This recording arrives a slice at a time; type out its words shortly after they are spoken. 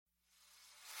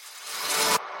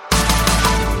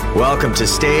Welcome to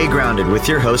Stay Grounded with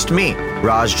your host, me,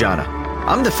 Raj Jana.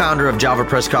 I'm the founder of Java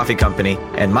Press Coffee Company,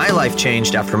 and my life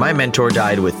changed after my mentor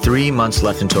died with 3 months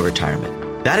left until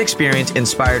retirement. That experience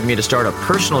inspired me to start a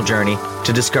personal journey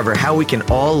to discover how we can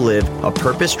all live a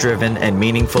purpose-driven and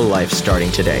meaningful life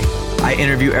starting today. I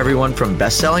interview everyone from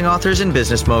best-selling authors and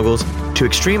business moguls to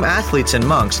extreme athletes and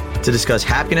monks to discuss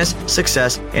happiness,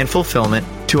 success, and fulfillment,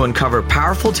 to uncover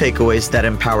powerful takeaways that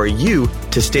empower you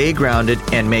to stay grounded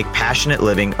and make passionate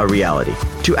living a reality.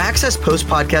 To access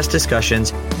post-podcast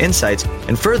discussions, insights,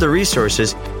 and further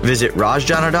resources, visit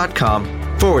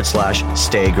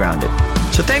rajjana.com/stay grounded.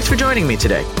 So thanks for joining me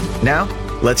today. Now,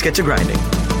 let's get to grinding.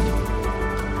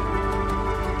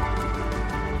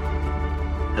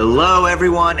 Hello,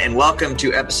 everyone, and welcome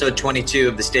to episode 22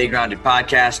 of the Stay Grounded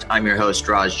podcast. I'm your host,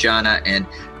 Raj Jana, and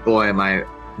boy, I'm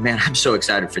so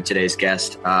excited for today's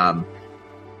guest.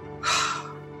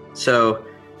 So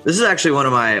this is actually one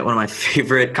of my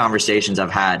favorite conversations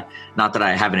I've had. Not that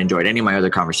I haven't enjoyed any of my other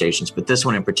conversations, but this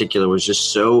one in particular was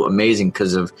just so amazing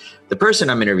because of the person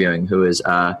I'm interviewing, who is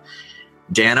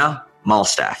Dana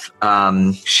Malstaff.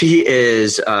 She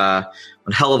is one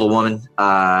hell of a woman.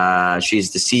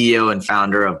 She's the CEO and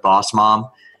founder of Boss Mom,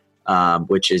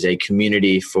 which is a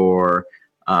community for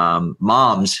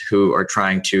moms who are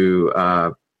trying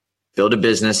to build a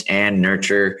business and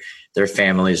nurture their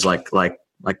families like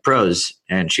pros.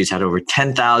 And she's had over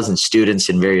 10,000 students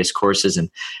in various courses, and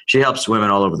she helps women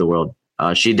all over the world.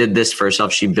 She did this for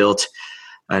herself. She built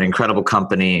an incredible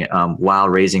company while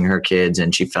raising her kids,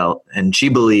 and she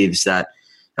believes that,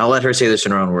 and I'll let her say this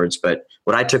in her own words, but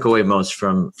what I took away most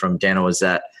from Dana was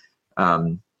that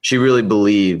she really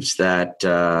believes that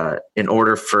in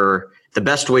order for the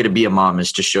best way to be a mom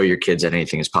is to show your kids that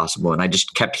anything is possible. And I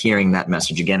just kept hearing that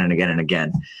message again and again and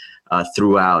again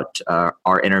throughout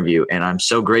our interview. And I'm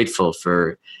so grateful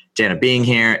for Dana being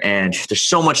here, and there's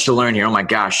so much to learn here. Oh my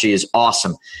gosh, she is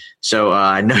awesome. So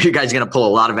I know you guys are going to pull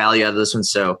a lot of value out of this one.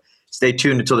 So stay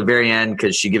tuned until the very end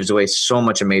because she gives away so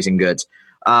much amazing goods.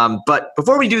 But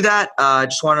before we do that, I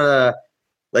just want to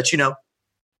let you know,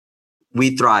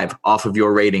 we thrive off of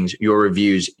your ratings, your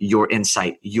reviews, your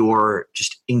insight, your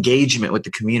just engagement with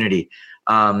the community.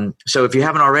 So if you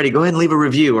haven't already, go ahead and leave a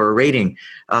review or a rating.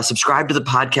 Subscribe to the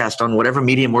podcast on whatever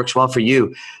medium works well for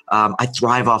you. I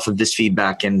thrive off of this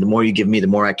feedback, and the more you give me, the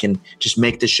more I can just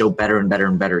make this show better and better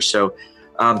and better. So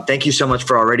thank you so much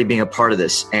for already being a part of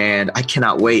this, and I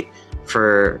cannot wait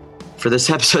for this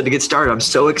episode to get started. I'm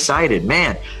so excited,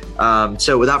 man.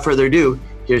 So without further ado,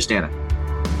 here's Dana.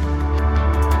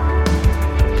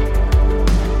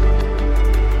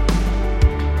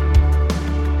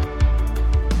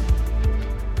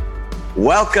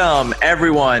 Welcome,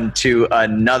 everyone, to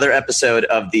another episode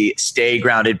of the Stay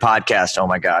Grounded podcast. Oh,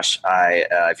 my gosh.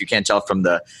 If you can't tell from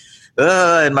the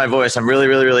in my voice, I'm really,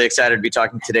 really, really excited to be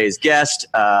talking to today's guest,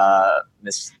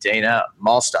 Miss Dana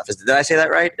Malstaff. Did I say that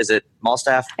right? Is it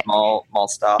Malstaff?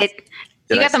 Malstaff?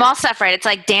 You got the Malstaff right. It's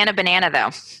like Dana Banana,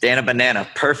 though. Dana Banana.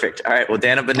 Perfect. All right. Well,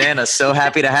 Dana Banana, so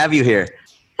happy to have you here.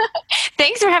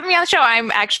 Thanks for having me on the show. I'm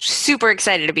actually super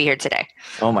excited to be here today.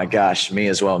 Oh my gosh, me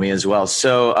as well.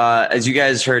 So as you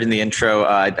guys heard in the intro,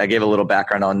 I gave a little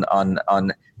background on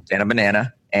Dana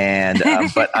Banana, and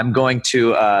but I'm going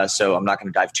to so I'm not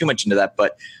going to dive too much into that.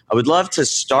 But I would love to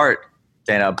start,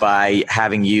 Dana, by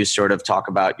having you sort of talk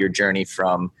about your journey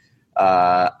from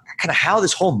kind of how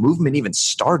this whole movement even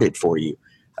started for you.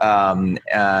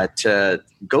 To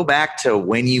go back to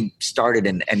when you started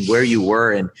and where you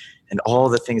were and all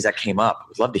the things that came up.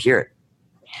 I'd love to hear it.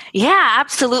 Yeah,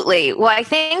 absolutely. Well, I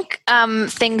think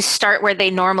things start where they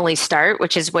normally start,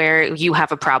 which is where you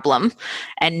have a problem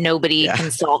and nobody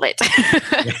can solve it.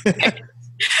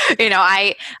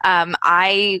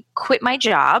 I quit my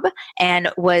job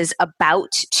and was about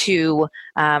to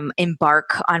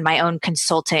embark on my own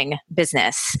consulting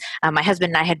business. My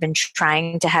husband and I had been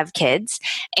trying to have kids,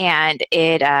 and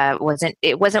it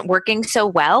wasn't working so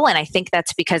well. And I think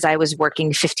that's because I was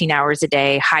working 15 hours a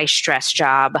day, high stress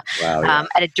job. Wow, yeah.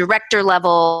 At a director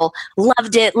level.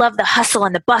 Loved it, loved the hustle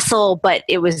and the bustle, but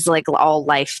it was like all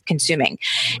life consuming.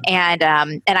 And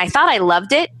I thought I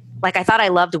loved it. Like I thought I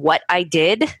loved what I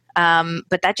did,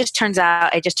 but it just turns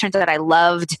out I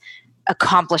loved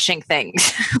accomplishing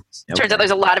things. Turns out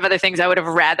there's a lot of other things I would have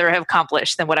rather have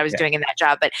accomplished than what I was doing in that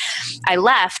job. But I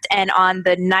left, and on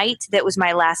the night that was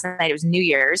my last night, it was New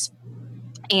Year's,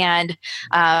 and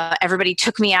everybody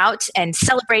took me out and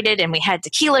celebrated, and we had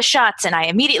tequila shots, and I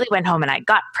immediately went home and I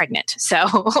got pregnant. So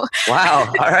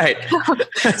wow, all right.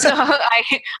 So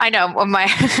I know I'm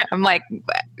like,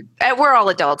 we're all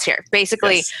adults here.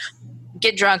 Basically, yes.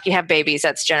 get drunk, you have babies.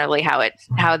 That's generally how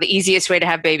the easiest way to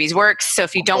have babies works. So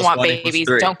if you don't want babies,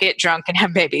 don't get drunk and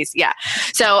have babies. Yeah.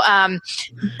 So,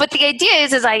 but the idea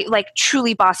is I like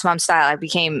truly boss mom style. I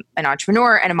became an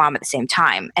entrepreneur and a mom at the same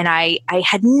time. And I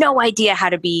had no idea how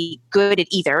to be good at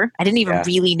either. I didn't even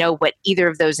really know what either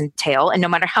of those entail. And no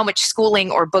matter how much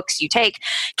schooling or books you take,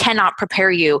 cannot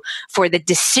prepare you for the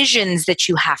decisions that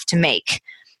you have to make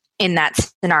in that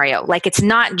scenario. Like, it's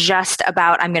not just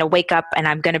about, I'm going to wake up and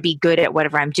I'm going to be good at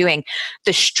whatever I'm doing.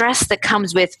 The stress that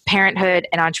comes with parenthood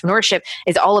and entrepreneurship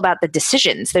is all about the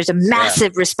decisions. There's a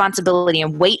massive responsibility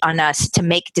and weight on us to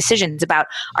make decisions about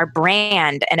our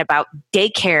brand and about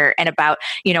daycare and about,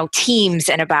 teams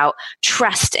and about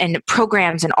trust and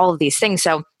programs and all of these things.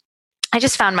 So I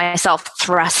just found myself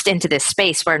thrust into this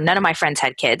space where none of my friends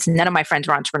had kids. None of my friends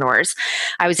were entrepreneurs.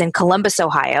 I was in Columbus,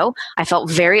 Ohio. I felt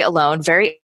very alone,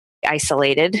 very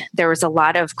isolated. There was a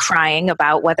lot of crying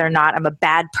about whether or not I'm a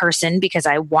bad person because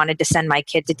I wanted to send my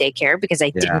kid to daycare because I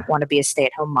didn't want to be a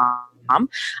stay-at-home mom.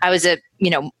 I was a,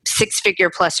 6-figure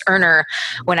plus earner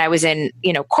when I was in,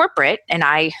 corporate, and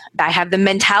I have the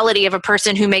mentality of a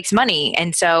person who makes money.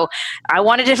 And so I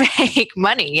wanted to make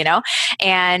money,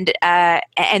 and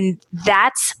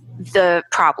that's the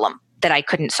problem that I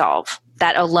couldn't solve.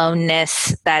 That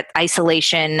aloneness, that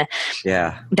isolation,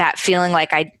 that feeling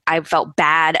like I felt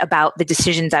bad about the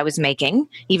decisions I was making,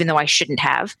 even though I shouldn't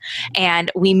have.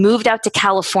 And we moved out to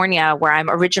California, where I'm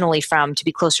originally from, to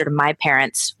be closer to my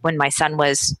parents when my son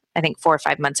was, I think, 4 or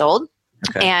 5 months old.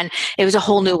 Okay. And it was a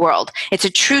whole new world. It's a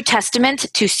true testament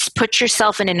to put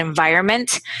yourself in an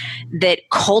environment that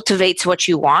cultivates what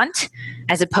you want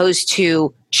as opposed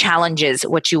to challenges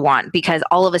what you want. Because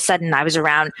all of a sudden I was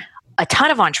around a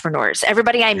ton of entrepreneurs.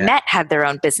 Everybody I met had their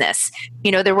own business.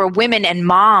 There were women and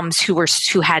moms who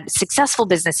had successful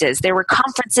businesses. There were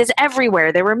conferences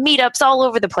everywhere. There were meetups all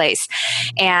over the place.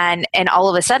 And all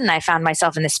of a sudden I found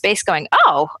myself in this space going,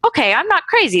 oh, okay, I'm not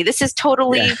crazy. This is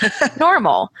totally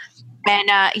normal.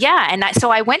 And so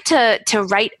I went to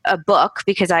write a book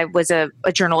because I was a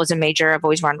journalism major. I've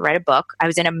always wanted to write a book. I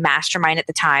was in a mastermind at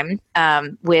the time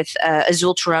with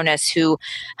Azul Turonis, who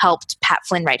helped Pat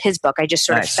Flynn write his book. I just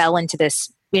sort of fell into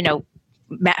this,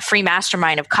 free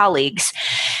mastermind of colleagues.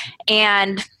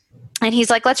 And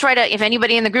he's like, let's if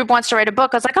anybody in the group wants to write a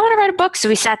book. I was like, I want to write a book. So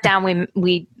we sat down,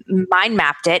 we mind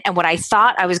mapped it. And what I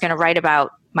thought I was going to write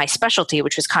about my specialty,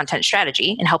 which was content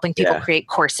strategy and helping people create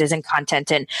courses and content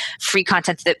and free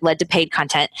content that led to paid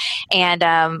content. And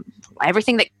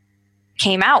everything that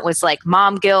came out was like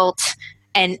mom guilt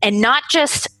and not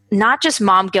just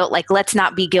mom guilt, like let's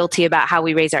not be guilty about how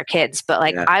we raise our kids, but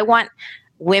like I want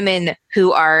women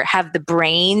who have the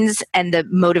brains and the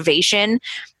motivation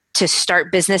to start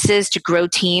businesses, to grow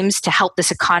teams, to help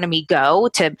this economy go,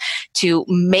 to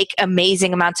make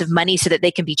amazing amounts of money so that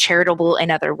they can be charitable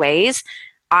in other ways.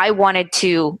 I wanted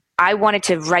to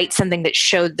write something that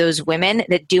showed those women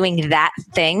that doing that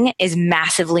thing is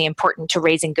massively important to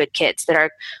raising good kids,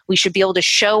 we should be able to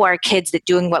show our kids that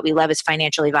doing what we love is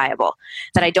financially viable,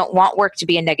 that I don't want work to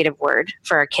be a negative word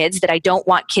for our kids, that I don't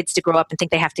want kids to grow up and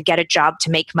think they have to get a job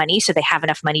to make money so they have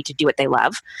enough money to do what they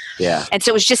love. Yeah. And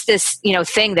so it was just this,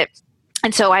 thing that.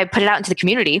 And so I put it out into the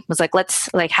community, was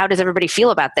like, how does everybody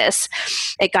feel about this?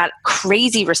 It got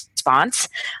crazy response.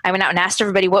 I went out and asked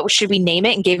everybody, what should we name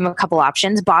it? And gave them a couple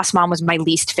options. Boss Mom was my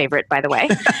least favorite, by the way.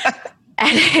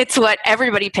 And it's what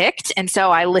everybody picked. And so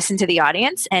I listened to the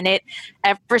audience, and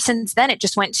ever since then, it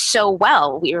just went so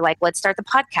well. We were like, let's start the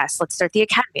podcast. Let's start the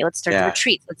academy. Let's start the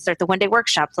retreat. Let's start the one-day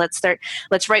workshop.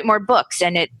 Let's write more books.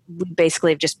 And we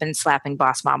basically have just been slapping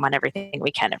Boss Mom on everything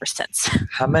we can ever since.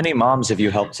 How many moms have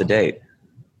you helped to date?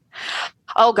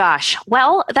 Oh gosh.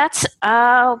 Well,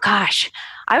 I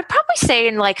would probably say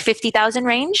in like 50,000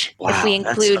 range. Wow, if we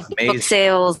include book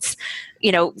sales,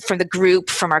 from the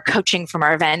group, from our coaching, from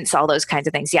our events, all those kinds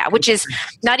of things. Yeah. Which is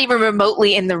not even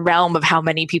remotely in the realm of how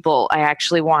many people I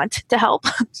actually want to help,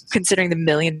 considering the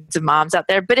millions of moms out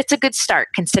there. But it's a good start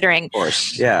considering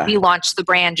we launched the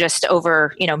brand just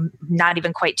over, not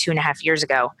even quite 2.5 years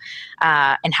ago,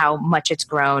 and how much it's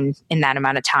grown in that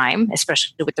amount of time,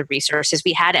 especially with the resources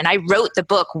we had. And I wrote the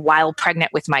book while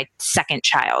pregnant with my second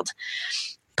child,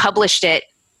 published it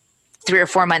 3 or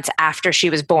 4 months after she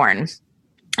was born,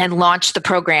 and launched the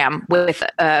program with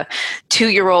a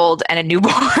 2-year-old and a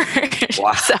newborn.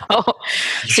 Wow.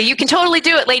 So you can totally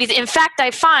do it, ladies. In fact,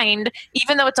 I find,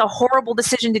 even though it's a horrible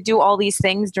decision to do all these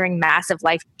things during massive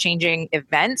life-changing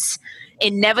events,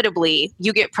 inevitably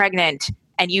you get pregnant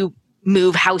and you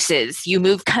move houses, you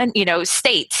move,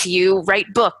 states, you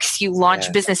write books, you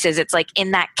launch businesses. It's like in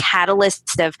that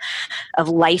catalyst of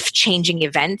life-changing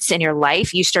events in your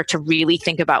life, you start to really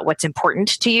think about what's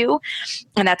important to you.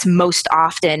 And that's most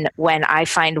often when I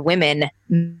find women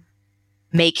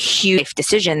make huge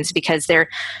decisions, because they're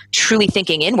truly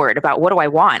thinking inward about, what do I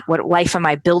want? What life am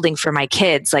I building for my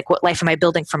kids? Like, what life am I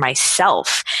building for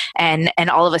myself? And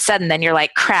all of a sudden then you're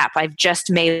like, crap, I've just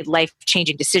made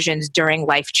life-changing decisions during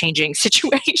life-changing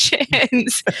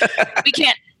situations. We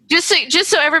can't, just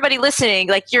so everybody listening,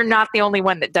 like, you're not the only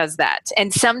one that does that.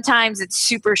 And sometimes it's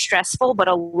super stressful, but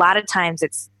a lot of times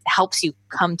it helps you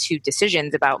come to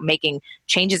decisions about making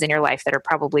changes in your life that are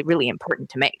probably really important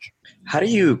to make. How do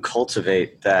you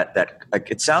cultivate that like,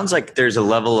 it sounds like there's a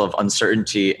level of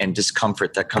uncertainty and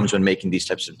discomfort that comes when making these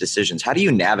types of decisions. How do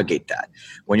you navigate that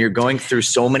when you're going through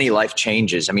so many life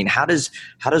changes? I mean, how does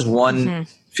one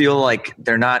feel like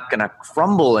they're not going to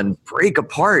crumble and break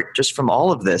apart just from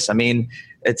all of this? I mean,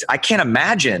 I can't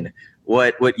imagine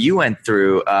what you went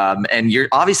through, and you're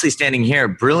obviously standing here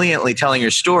brilliantly telling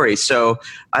your story. So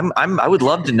I would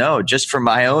love to know, just for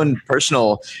my own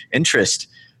personal interest,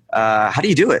 how do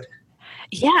you do it?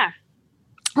 Yeah.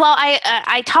 Well,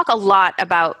 I talk a lot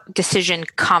about decision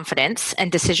confidence and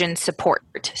decision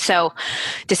support. So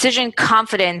decision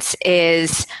confidence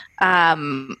is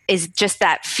just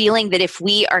that feeling that if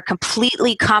we are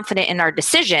completely confident in our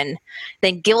decision,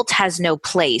 then guilt has no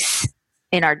place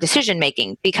in our decision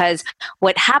making, because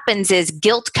what happens is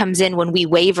guilt comes in when we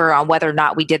waver on whether or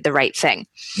not we did the right thing.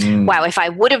 Wow, if I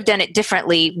would have done it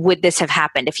differently, would this have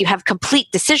happened? If you have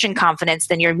complete decision confidence,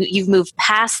 then you've moved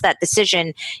past that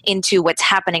decision into what's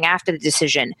happening after the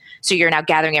decision. So you're now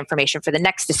gathering information for the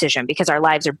next decision, because our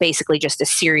lives are basically just a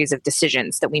series of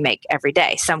decisions that we make every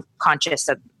day, some conscious,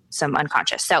 some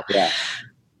unconscious. So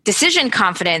decision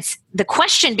confidence, the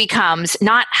question becomes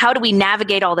not how do we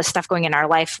navigate all this stuff going in our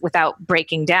life without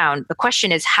breaking down. The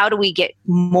question is, how do we get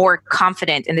more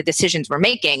confident in the decisions we're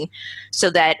making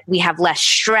so that we have less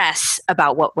stress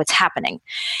about what's happening?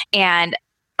 And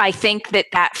I think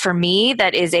that for me,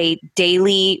 that is a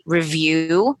daily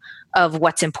review of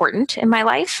what's important in my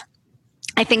life.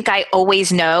 I think I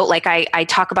always know, like I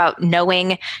talk about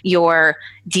knowing your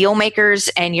deal makers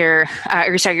and your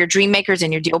dream makers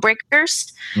and your deal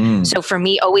breakers. So for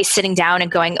me, always sitting down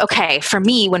and going, okay, for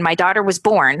me, when my daughter was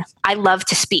born, I love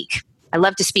to speak,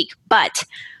 but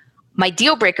my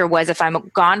deal breaker was if I'm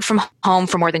gone from home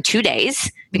for more than 2 days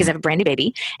because I have a brand new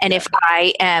baby. And if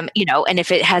I am, and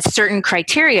if it has certain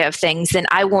criteria of things, then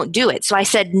I won't do it. So I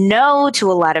said no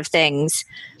to a lot of things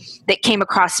that came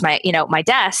across my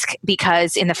desk,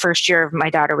 because in the first year of my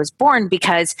daughter was born,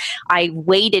 because I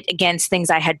weighed it against things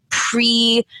I had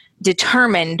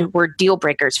predetermined were deal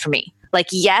breakers for me. Like,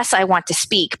 yes, I want to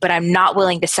speak, but I'm not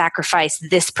willing to sacrifice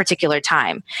this particular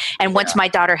time. And once my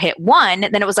daughter hit 1,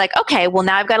 then it was like, okay, well,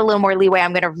 now I've got a little more leeway.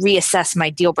 I'm going to reassess my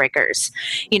deal breakers,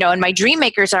 and my dream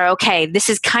makers are, okay, this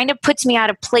is kind of puts me out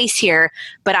of place here,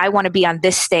 but I want to be on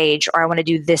this stage, or I want to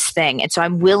do this thing. And so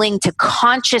I'm willing to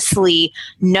consciously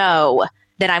know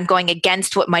that I'm going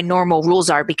against what my normal rules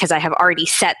are, because I have already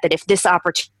set that if this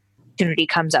opportunity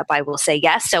comes up, I will say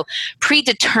yes. So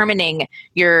predetermining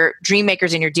your dream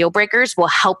makers and your deal breakers will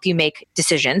help you make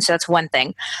decisions. So that's one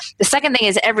thing. The second thing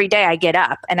is, every day I get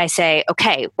up and I say,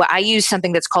 okay, well, I use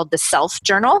something that's called the self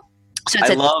journal. So it's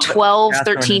a 12,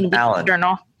 13 week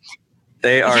journal.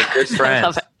 They are good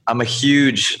friends. I'm a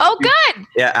huge. Oh, good.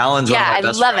 Yeah. Alan's one of my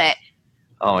best love friends. It.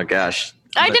 Oh my gosh.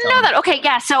 I didn't know that. Okay.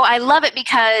 Yeah. So I love it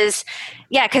because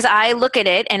I look at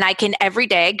it and I can every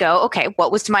day go, okay,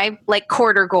 what was my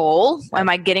quarter goal? Am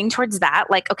I getting towards that?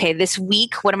 Like, okay, this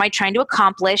week, what am I trying to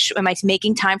accomplish? Am I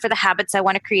making time for the habits I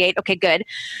want to create? Okay, good.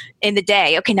 In the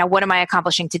day. Okay, now what am I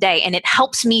accomplishing today? And it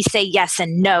helps me say yes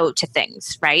and no to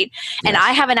things, right? Yes. And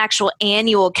I have an actual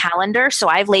annual calendar. So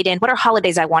I've laid in what are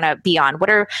holidays I want to be on? What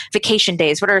are vacation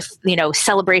days? What are,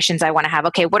 celebrations I want to have?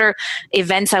 Okay, what are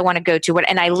events I want to go to?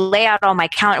 And I lay out all my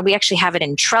calendar. We actually have it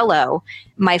in Trello,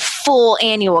 my full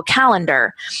annual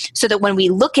calendar, so that when we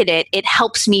look at it, it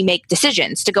helps me make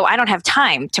decisions to go, I don't have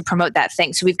time to promote that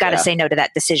thing. So we've got to say no to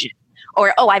that decision.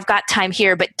 Or, oh, I've got time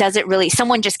here, but does it really,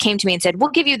 someone just came to me and said, we'll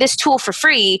give you this tool for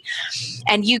free.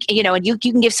 And you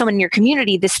can give someone in your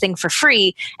community this thing for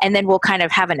free. And then we'll kind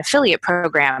of have an affiliate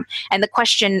program. And the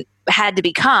question had to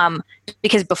become,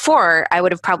 because before I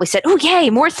would have probably said, oh, yay,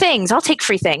 more things. I'll take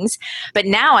free things. But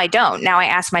now I don't. Now I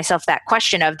ask myself that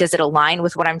question of, does it align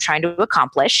with what I'm trying to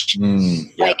accomplish?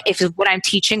 Like, if what I'm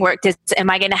teaching work, am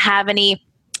I going to have any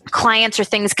clients or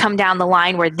things come down the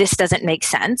line where this doesn't make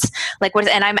sense?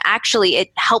 It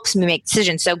helps me make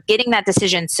decisions. So getting that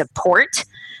decision support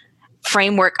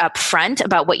framework up front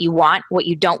about what you want, what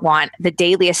you don't want, the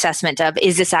daily assessment of,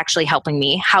 is this actually helping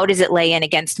me? How does it lay in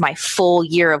against my full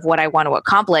year of what I want to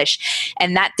accomplish?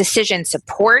 And that decision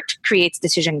support creates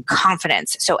decision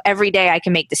confidence. So every day I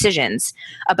can make decisions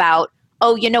about,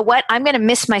 oh, you know what? I'm going to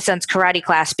miss my son's karate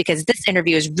class because this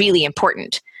interview is really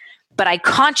important. But I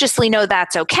consciously know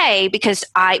that's okay because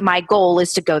my goal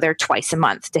is to go there twice a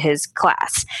month to his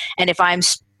class. And if I'm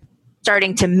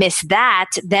starting to miss that,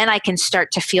 then I can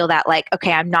start to feel that like,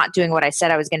 okay, I'm not doing what I said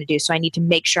I was going to do. So I need to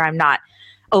make sure I'm not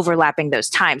overlapping those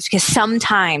times, because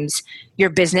sometimes your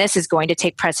business is going to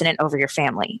take precedent over your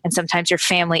family. And sometimes your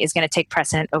family is going to take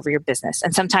precedent over your business.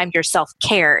 And sometimes your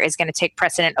self-care is going to take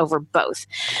precedent over both.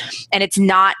 And it's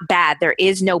not bad. There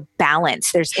is no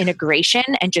balance. There's integration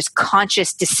and just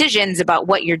conscious decisions about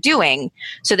what you're doing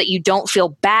so that you don't feel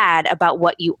bad about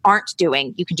what you aren't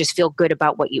doing. You can just feel good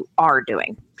about what you are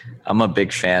doing. I'm a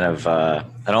big fan of, I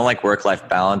don't like work-life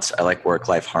balance. I like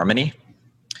work-life harmony.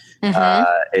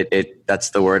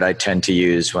 That's the word I tend to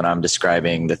use when I'm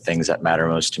describing the things that matter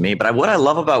most to me. But what I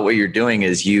love about what you're doing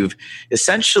is you've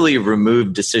essentially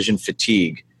removed decision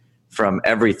fatigue from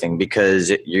everything,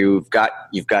 because you've got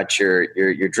your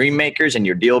dream makers and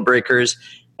your deal breakers,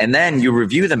 and then you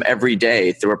review them every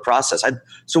day through a process.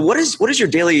 So what does your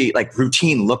daily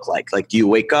routine look like? Like, do you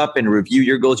wake up and review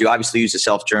your goals? You obviously use a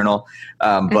self-journal,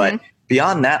 but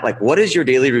beyond that, what does your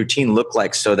daily routine look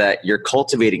like so that you're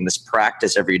cultivating this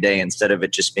practice every day instead of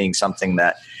it just being something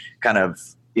that kind of,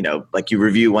 you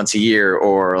review once a year,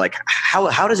 or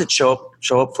how does it show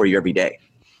up for you every day?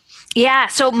 Yeah.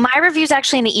 So my review is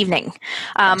actually in the evening.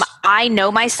 I know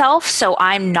myself, so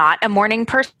I'm not a morning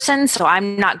person. So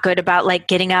I'm not good about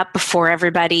getting up before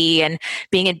everybody and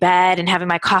being in bed and having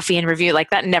my coffee and review.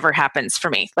 That never happens for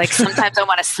me. Sometimes I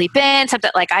want to sleep in.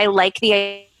 Sometimes I like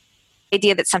the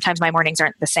idea that sometimes my mornings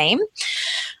aren't the same.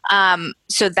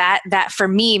 So that for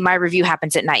me, my review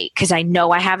happens at night because I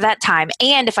know I have that time.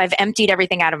 And if I've emptied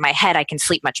everything out of my head, I can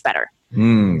sleep much better.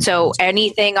 So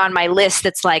anything on my list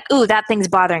that's ooh, that thing's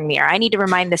bothering me, or I need to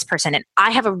remind this person. And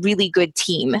I have a really good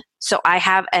team. So I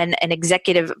have an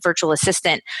executive virtual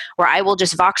assistant where I will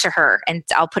just Voxer her and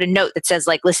I'll put a note that says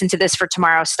listen to this for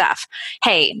tomorrow's stuff.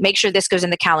 Hey, make sure this goes in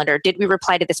the calendar. Did we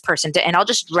reply to this person? And I'll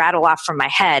just rattle off from my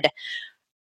head.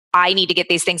 I need to get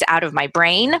these things out of my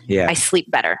brain. Yeah. I sleep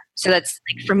better. So that's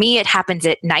for me, it happens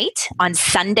at night. On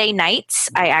Sunday nights,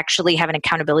 I actually have an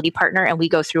accountability partner and we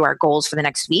go through our goals for the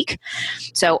next week.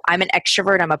 So I'm an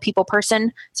extrovert. I'm a people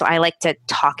person. So I like to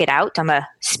talk it out. I'm a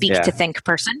speak to think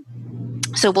person.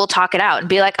 So we'll talk it out and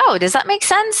be oh, does that make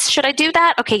sense? Should I do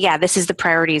that? Okay, yeah, this is the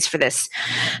priorities for this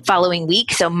following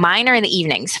week. So mine are in the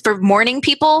evenings. For morning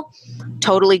people,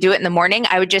 totally do it in the morning.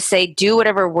 I would just say do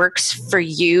whatever works for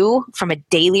you from a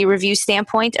daily review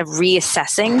standpoint of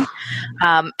reassessing.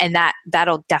 And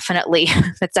that'll definitely,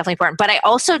 that's definitely important. But I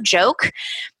also joke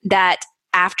that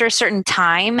after a certain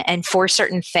time and for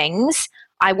certain things,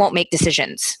 I won't make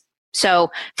decisions.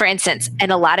 So for instance,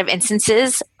 in a lot of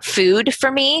instances, food for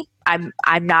me, I'm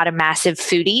not a massive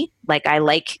foodie. I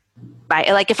like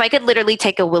if I could literally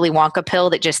take a Willy Wonka pill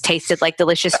that just tasted like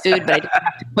delicious food, but I didn't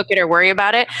have to cook it or worry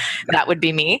about it, that would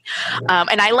be me.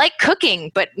 And I like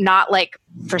cooking, but not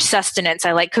for sustenance.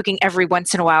 I like cooking every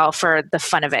once in a while for the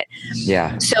fun of it.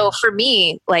 Yeah. So for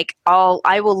me,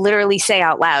 I will literally say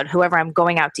out loud, whoever I'm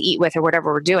going out to eat with or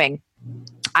whatever we're doing,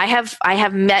 I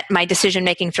have met my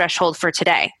decision-making threshold for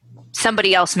today.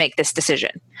 Somebody else make this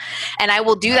decision. And I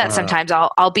will do that sometimes.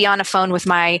 I'll be on a phone with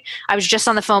I was just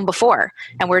on the phone before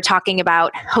and we're talking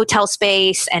about hotel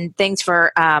space and things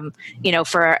for,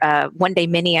 for a one-day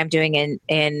mini I'm doing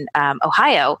in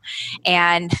Ohio.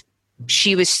 And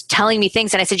she was telling me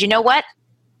things and I said, you know what?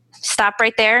 Stop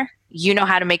right there. You know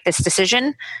how to make this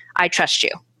decision. I trust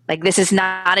you. This is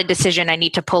not a decision I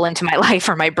need to pull into my life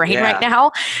or my brain right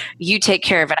now. You take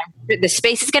care of it. The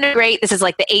space is going to be great. This is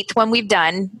the 8th one we've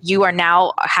done. You are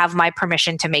now have my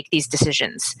permission to make these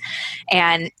decisions.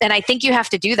 And I think you have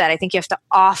to do that. I think you have to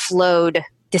offload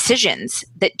decisions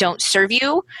that don't serve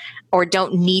you or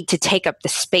don't need to take up the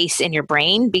space in your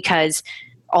brain, because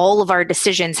all of our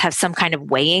decisions have some kind of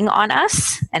weighing on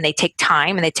us and they take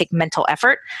time and they take mental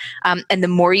effort. And the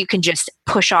more you can just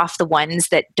push off the ones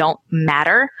that don't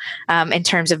matter in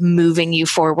terms of moving you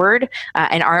forward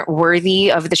and aren't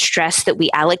worthy of the stress that we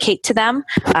allocate to them,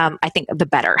 I think the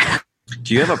better.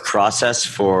 Do you have a process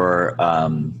for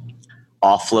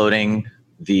offloading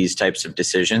these types of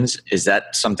decisions? Is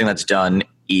that something that's done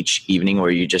each evening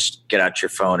where you just get out your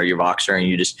phone or your Voxer and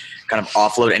you just kind of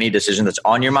offload any decision that's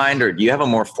on your mind? Or do you have a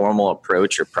more formal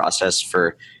approach or process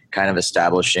for kind of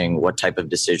establishing what type of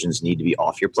decisions need to be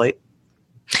off your plate?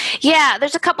 Yeah,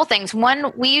 there's a couple things.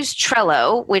 One, we use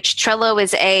Trello, which Trello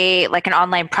is an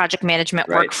online project management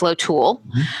workflow tool.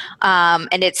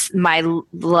 And it's my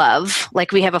love.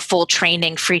 Like, we have a full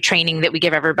free training that we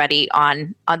give everybody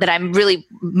on that I'm really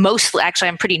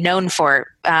I'm pretty known for,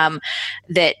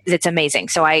 that's amazing.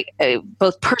 So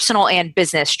both personal and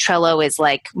business, Trello is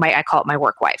like I call it my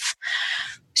work wife.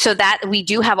 So that we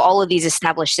do have all of these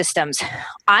established systems.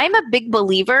 I'm a big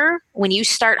believer when you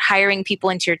start hiring people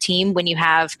into your team, when you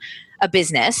have a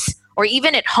business or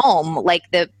even at home, like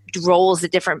the roles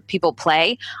that different people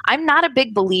play. I'm not a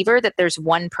big believer that there's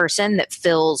one person that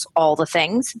fills all the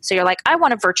things. So you're like, I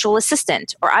want a virtual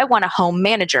assistant, or I want a home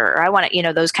manager, or I want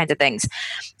to, those kinds of things.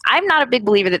 I'm not a big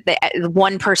believer that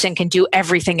one person can do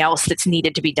everything else that's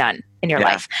needed to be done in your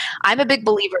life. I'm a big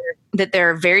believer that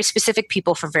there are very specific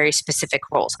people for very specific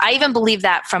roles. I even believe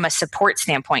that from a support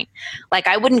standpoint. Like,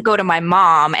 I wouldn't go to my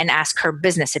mom and ask her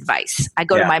business advice. I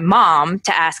go to my mom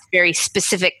to ask very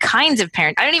specific kinds of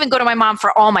parent. I don't even go to my mom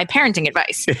for all my parenting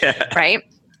advice, right?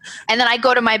 And then I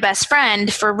go to my best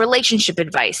friend for relationship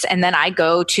advice. And then I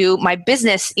go to my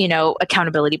business,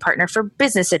 accountability partner for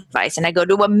business advice. And I go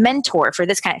to a mentor for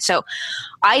this kind of. So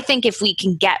I think if we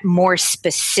can get more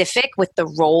specific with the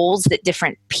roles that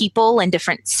different people and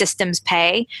different systems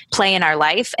play in our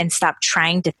life, and stop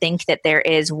trying to think that there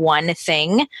is one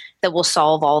thing that will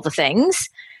solve all the things,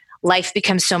 life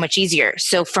becomes so much easier.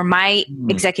 So for my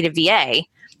executive VA,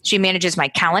 she manages my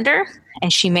calendar,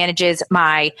 and she manages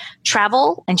my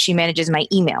travel, and she manages my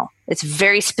email. It's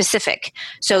very specific.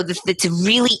 So it's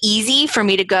really easy for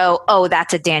me to go, oh,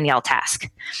 that's a Danielle task,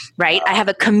 right? I have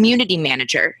a community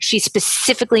manager. She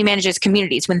specifically manages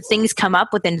communities. When things come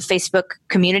up within the Facebook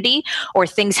community, or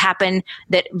things happen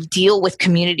that deal with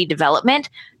community development,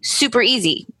 super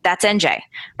easy. That's NJ,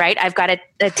 right? I've got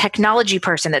a technology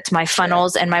person that's my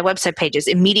funnels and my website pages.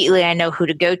 Immediately I know who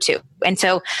to go to. And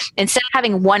so instead of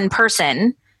having one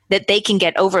person that they can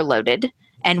get overloaded,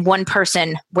 and one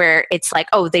person where it's like,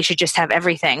 oh, they should just have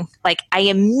everything, like, I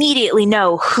immediately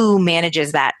know who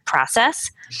manages that process.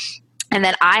 And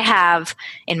then I have,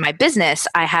 in my business,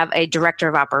 I have a director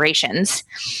of operations,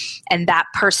 and that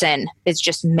person is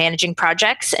just managing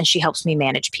projects, and she helps me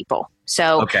manage people.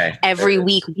 So every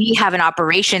week we have an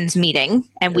operations meeting,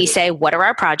 and we say, what are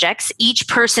our projects? Each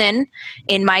person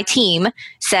in my team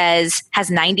has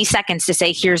 90 seconds to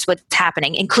say, here's what's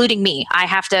happening, including me. I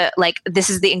have to, this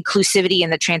is the inclusivity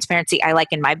and the transparency I like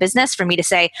in my business, for me to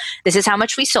say, this is how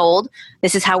much we sold.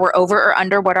 This is how we're over or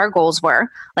under what our goals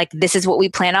were. This is what we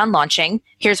plan on launching.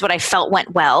 Here's what I felt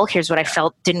went well. Here's what I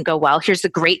felt didn't go well. Here's the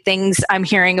great things I'm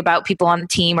hearing about people on the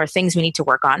team, or things we need to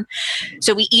work on.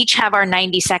 So we each have our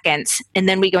 90 seconds. And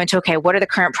then we go into, okay, what are the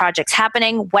current projects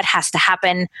happening? What has to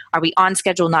happen? Are we on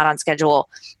schedule, not on schedule?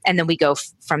 And then we go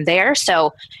from there.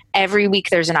 So every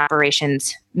week there's an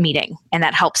operations meeting, and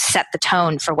that helps set the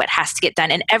tone for what has to get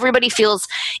done. And everybody feels,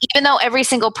 even though every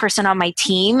single person on my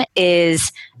team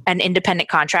is an independent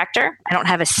contractor, I don't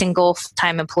have a single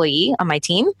full-time employee on my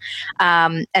team.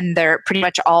 And they're pretty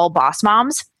much all boss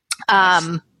moms.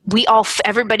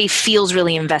 Everybody feels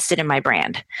really invested in my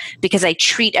brand, because I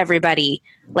treat everybody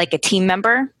like a team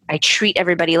member. I treat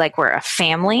everybody like we're a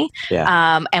family.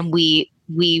 And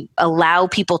we allow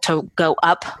people to go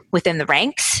up within the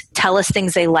ranks, tell us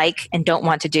things they like and don't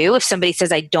want to do. If somebody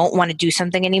says, I don't want to do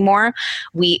something anymore,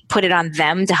 we put it on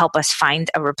them to help us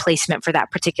find a replacement for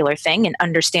that particular thing and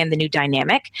understand the new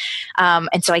dynamic.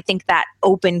 And so I think that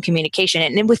open communication,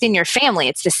 and within your family,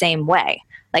 it's the same way.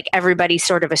 Everybody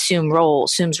sort of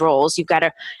assumes roles. You've got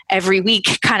to every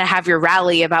week kind of have your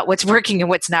rally about what's working and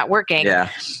what's not working,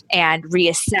 and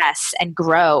reassess and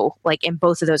grow, in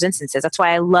both of those instances. That's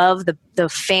why I love the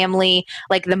family,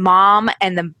 the mom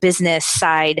and the business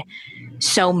side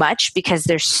so much, because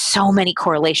there's so many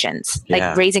correlations.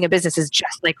 Raising a business is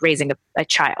just like raising a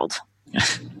child.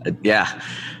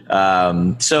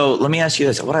 So let me ask you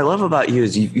this. What I love about you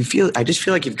is I just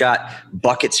feel like you've got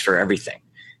buckets for everything.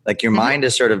 Your mind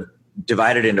is sort of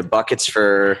divided into buckets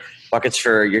for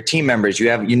your team members.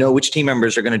 You know which team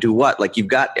members are going to do what. You've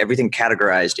got everything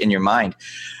categorized in your mind.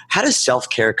 How does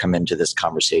self-care come into this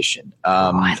conversation?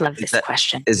 I love this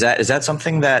question. Is that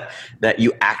something that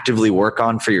you actively work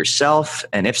on for yourself?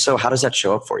 And if so, how does that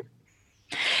show up for you?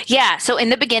 Yeah. So in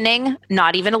the beginning,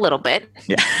 not even a little bit.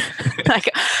 Yeah.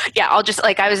 I'll just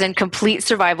I was in complete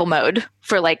survival mode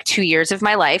for 2 years of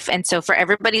my life. And so for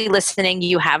everybody listening,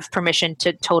 you have permission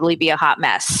to totally be a hot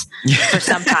mess for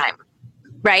some time.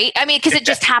 Right? I mean, because it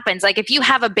just happens. Like if you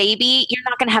have a baby, you're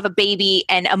not going to have a baby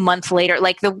and a month later,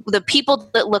 like the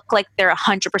people that look like they're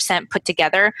 100% put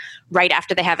together right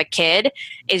after they have a kid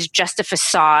is just a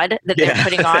facade that they're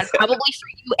putting on, probably for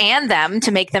you and them,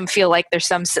 to make them feel like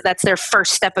that's their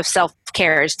first step of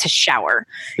self-care is to shower.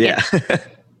 Yeah.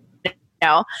 You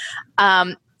know?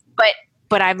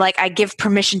 But I'm like, I give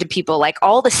permission to people, like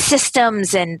all the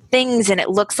systems and things, and it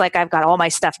looks like I've got all my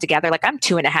stuff together. Like I'm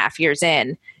 2.5 years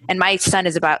in, and my son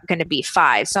is about going to be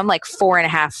 5. So I'm like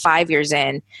 4.5, 5 years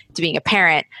in to being a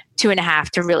parent,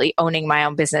 2.5 to really owning my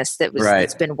own business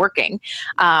that's been working.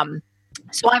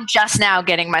 So I'm just now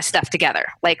getting my stuff together.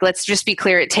 Like, let's just be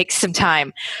clear, it takes some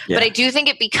time. Yeah. But I do think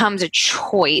it becomes a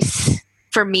choice.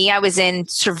 For me, I was in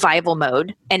survival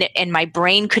mode, and my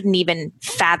brain couldn't even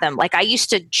fathom. Like I used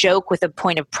to joke with a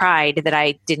point of pride that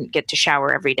I didn't get to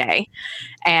shower every day,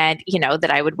 and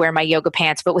that I would wear my yoga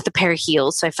pants but with a pair of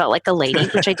heels, so I felt like a lady,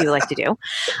 which I do like to do.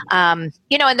 And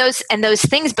those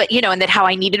things, but and that how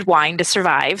I needed wine to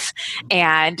survive,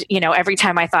 and every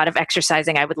time I thought of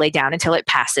exercising, I would lay down until it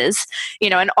passes.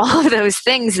 And all of those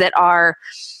things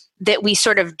that we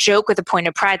sort of joke with a point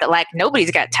of pride that like nobody's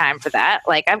got time for that.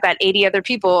 Like I've got 80 other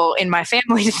people in my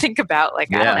family to think about.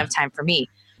 Like I don't have time for me.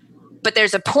 But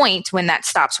there's a point when that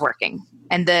stops working.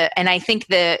 And I think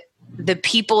the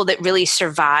people that really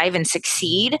survive and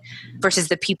succeed versus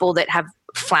the people that have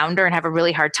flounder and have a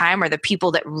really hard time are the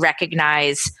people that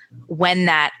recognize when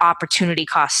that opportunity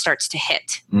cost starts to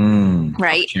hit.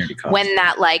 Right? When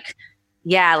that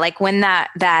when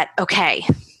that okay,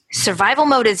 survival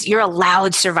mode you're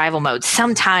allowed survival mode.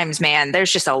 Sometimes, man,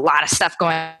 there's just a lot of stuff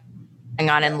going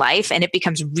on in life, and it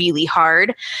becomes really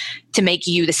hard to make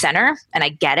you the center. And I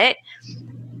get it,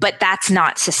 but that's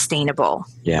not sustainable,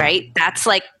 right? That's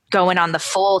like going on the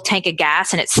full tank of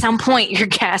gas, and at some point you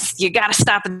got to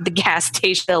stop at the gas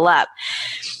station, fill up.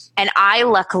 And I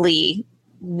luckily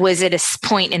was at a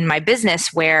point in my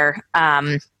business where,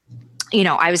 I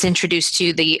was introduced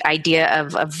to the idea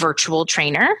of a virtual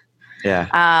trainer. Yeah.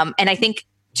 And I think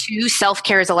too,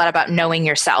 self-care is a lot about knowing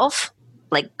yourself.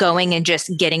 Like going and just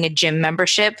getting a gym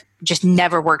membership just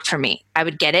never worked for me. I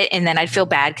would get it, and then I'd feel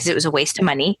bad because it was a waste of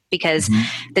money, because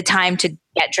the time to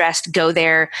get dressed, go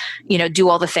there, do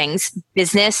all the things,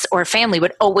 business or family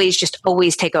would always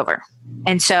take over.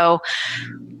 And so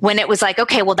when it was like,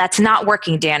 okay, well, that's not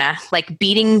working, Dana, like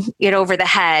beating it over the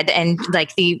head and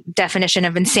like the definition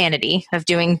of insanity of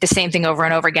doing the same thing over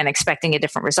and over again, expecting a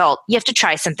different result, you have to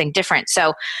try something different.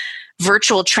 So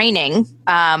virtual training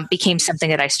became something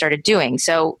that I started doing.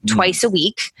 So twice a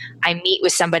week, I meet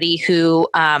with somebody who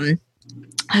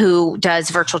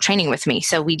does virtual training with me.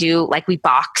 So we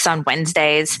box on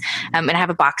Wednesdays, and I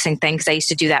have a boxing thing because I used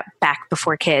to do that back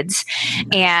before kids.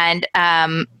 And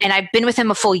I've been with him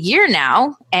a full year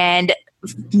now, and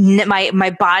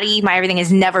my body, my everything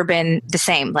has never been the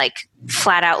same. Like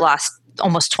flat out lost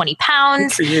almost 20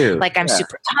 pounds. Good for you. Like I'm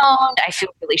super toned. I feel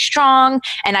really strong,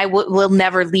 and I will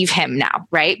never leave him now.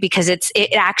 Right. Because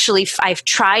I've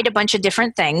tried a bunch of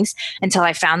different things until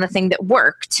I found the thing that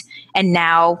worked. And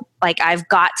now like I've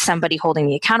got somebody holding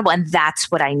me accountable, and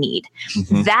that's what I need.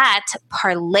 That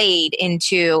parlayed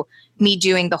into me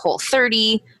doing the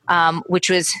Whole30, which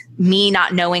was me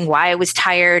not knowing why I was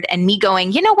tired, and me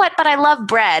going, you know what, but I love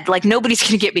bread. Like nobody's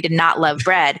going to get me to not love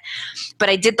bread. But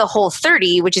I did the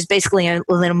Whole30, which is basically an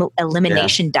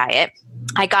elimination diet.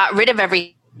 I got rid of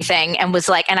everything and was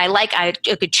like, and I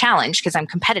took a challenge because I'm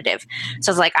competitive.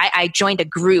 So I was like, I joined a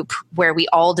group where we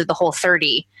all did the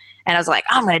Whole30. And I was like,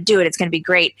 I'm going to do it. It's going to be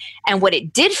great. And what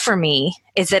it did for me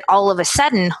is that all of a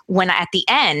sudden, when at the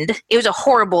end, it was a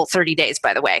horrible 30 days,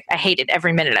 by the way. I hated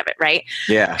every minute of it, right?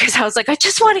 Yeah. Because I was like, I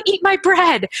just want to eat my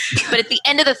bread. But at the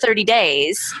end of the 30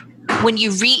 days, when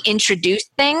you reintroduce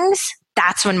things,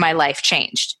 that's when my life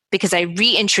changed. Because I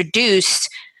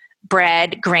reintroduced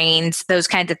bread, grains, those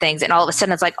kinds of things. And all of a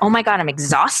sudden it's like, oh my God, I'm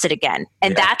exhausted again.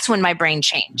 And that's when my brain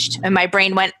changed. And my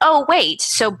brain went, oh, wait.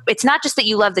 So it's not just that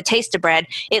you love the taste of bread.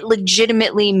 It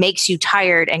legitimately makes you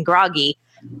tired and groggy.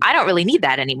 I don't really need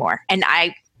that anymore. And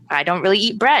I don't really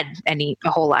eat bread a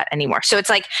whole lot anymore. So it's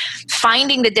like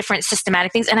finding the different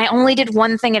systematic things. And I only did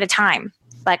one thing at a time.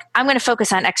 Like, I'm going to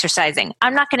focus on exercising.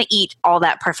 I'm not going to eat all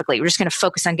that perfectly. We're just going to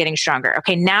focus on getting stronger.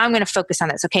 Okay, now I'm going to focus on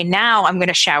this. Okay, now I'm going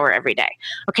to shower every day.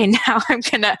 Okay, now I'm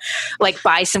going to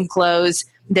buy some clothes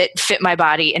that fit my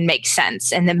body and make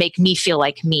sense and that make me feel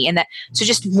like me. And so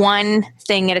just one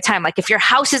thing at a time. Like if your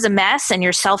house is a mess and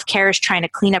your self-care is trying to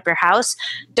clean up your house,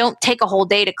 don't take a whole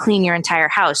day to clean your entire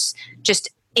house. Just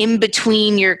in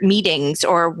between your meetings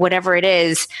or whatever it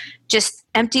is, just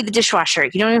empty the dishwasher.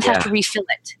 You don't even have to refill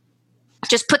it.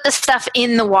 just put the stuff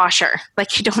in the washer.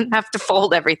 Like you don't have to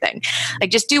fold everything. Like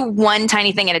just do one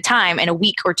tiny thing at a time. And a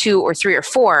week or 2 or 3 or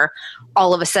 4,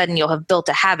 all of a sudden you'll have built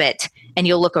a habit and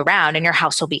you'll look around and your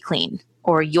house will be clean,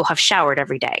 or you'll have showered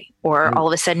every day, or all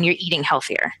of a sudden you're eating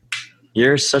healthier.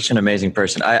 You're such an amazing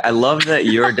person. I love that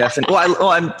you're definitely.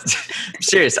 I'm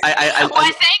serious.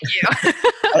 Why, thank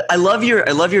you. I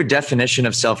love your definition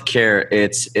of self-care.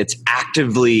 It's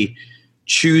actively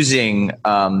choosing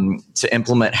to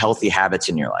implement healthy habits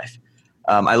in your life.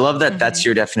 I love that that's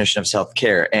your definition of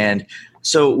self-care. And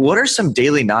so what are some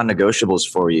daily non-negotiables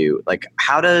for you? Like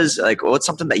what's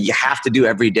something that you have to do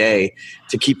every day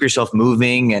to keep yourself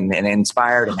moving and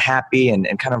inspired and happy and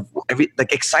kind of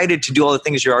excited to do all the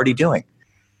things you're already doing?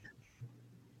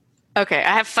 Okay.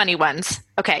 I have funny ones.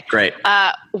 Okay. Great.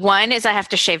 One is I have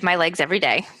to shave my legs every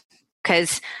day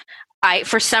because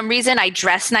for some reason I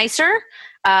dress nicer.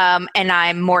 And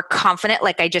I'm more confident,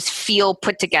 like I just feel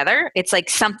put together. It's like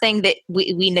something that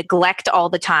we neglect all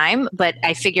the time, but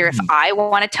I figure if I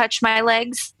want to touch my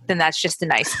legs, then that's just a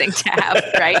nice thing to have,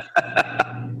 right?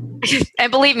 And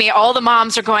believe me, all the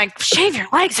moms are going, shave your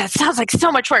legs. That sounds like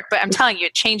so much work, but I'm telling you,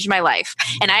 it changed my life.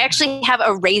 And I actually have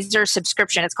a razor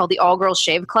subscription. It's called the All Girls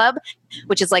Shave Club,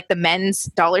 which is like the men's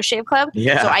Dollar Shave Club.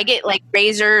 Yeah. So I get like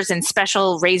razors and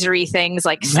special razory things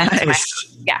like sent to my,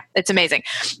 yeah, it's amazing.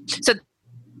 So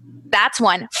that's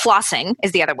one. Flossing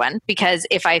is the other one, because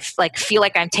if I feel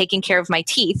like I'm taking care of my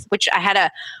teeth, which I had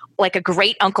a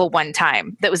great uncle one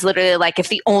time that was literally like, if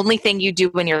the only thing you do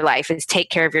in your life is take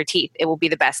care of your teeth, it will be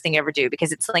the best thing you ever do,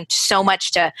 because it's linked so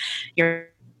much to your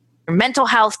mental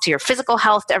health, to your physical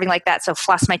health, to everything like that. So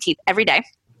floss my teeth every day.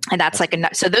 And that's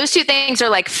so those 2 things are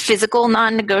like physical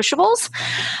non-negotiables.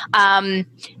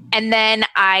 And then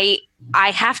I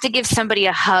have to give somebody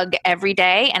a hug every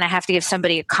day, and I have to give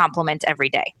somebody a compliment every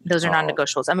day. Those are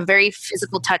non-negotiables. I'm a very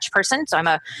physical touch person. So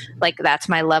that's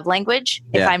my love language.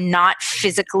 Yeah. If I'm not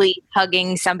physically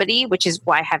hugging somebody, which is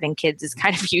why having kids is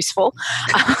kind of useful,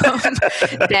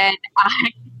 then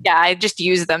I just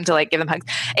use them to give them hugs.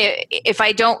 If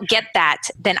I don't get that,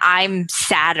 then I'm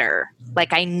sadder.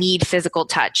 Like I need physical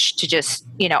touch to just,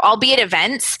 I'll be at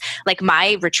events like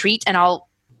my retreat and I'll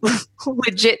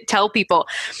legit tell people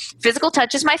physical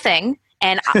touch is my thing,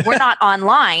 and we're not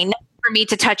online for me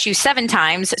to touch you 7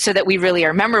 times so that we really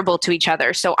are memorable to each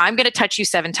other. So I'm going to touch you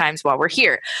 7 times while we're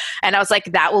here. And I was like,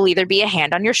 that will either be a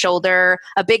hand on your shoulder,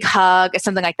 a big hug,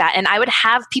 something like that. And I would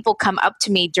have people come up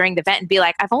to me during the event and be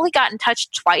like, I've only gotten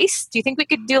touched twice. Do you think we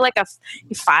could do like a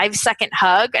 5-second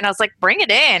hug? And I was like, bring it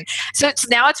in. So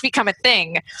now it's become a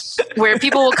thing where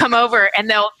people will come over and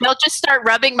they'll just start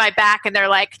rubbing my back, and they're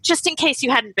like, just in case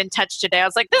you hadn't been touched today. I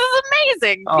was like, this is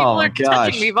amazing. People are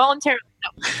touching me voluntarily.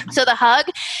 So the hug,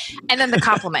 and then the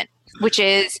compliment, which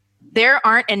is there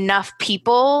aren't enough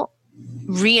people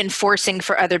reinforcing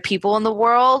for other people in the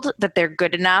world that they're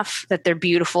good enough, that they're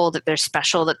beautiful, that they're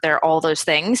special, that they're all those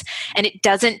things. And it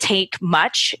doesn't take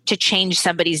much to change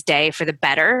somebody's day for the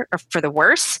better or for the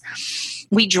worse.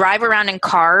 We drive around in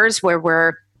cars where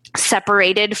we're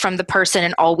separated from the person,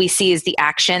 and all we see is the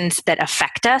actions that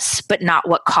affect us, but not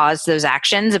what caused those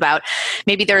actions. About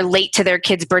maybe they're late to their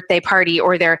kid's birthday party,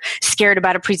 or they're scared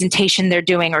about a presentation they're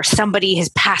doing, or somebody has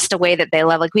passed away that they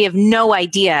love. Like we have no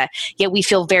idea, yet we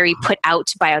feel very put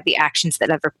out by the actions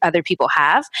that other people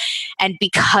have. And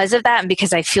because of that, and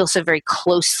because I feel so very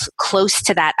close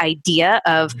to that idea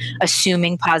of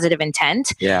assuming positive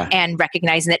intent, and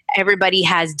recognizing that everybody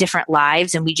has different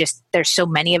lives, and there's so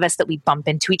many of us that we bump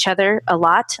into each other a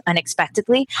lot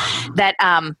unexpectedly, that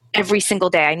every single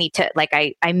day I need to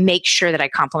I make sure that I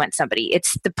compliment somebody.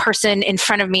 It's the person in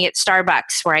front of me at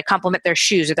Starbucks where I compliment their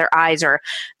shoes or their eyes, or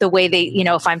the way they,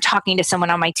 if I'm talking to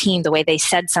someone on my team, the way they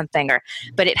said something,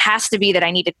 but it has to be that I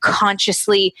need to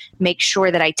consciously make sure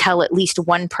that I tell at least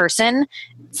one person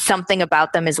something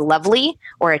about them is lovely,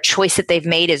 or a choice that they've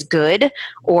made is good,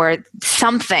 or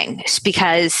something,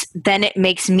 because then it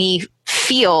makes me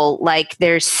feel like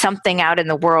there's something out in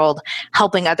the world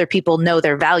helping other people know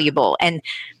they're valuable. And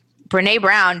Brene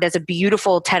Brown does a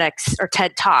beautiful TEDx or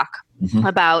TED Talk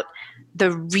about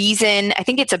the reason, I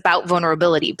think it's about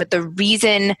vulnerability, but the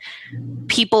reason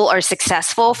people are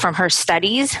successful from her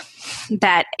studies,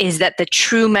 that is that the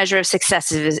true measure of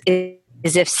success is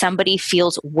if somebody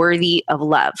feels worthy of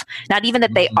love. Not even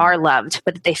that they are loved,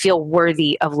 but that they feel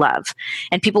worthy of love.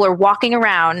 And people are walking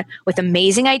around with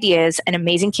amazing ideas and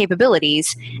amazing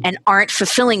capabilities and aren't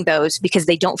fulfilling those because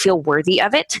they don't feel worthy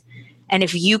of it. And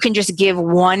if you can just give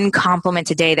one compliment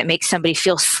a day that makes somebody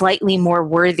feel slightly more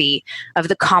worthy of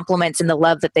the compliments and the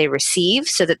love that they receive,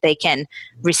 so that they can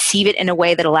receive it in a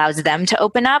way that allows them to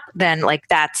open up, then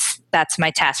that's my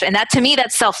task. And that, to me,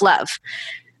 that's self-love.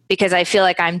 because I feel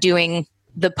like I'm doing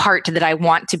the part that I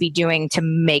want to be doing to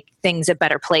make things a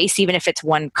better place, even if it's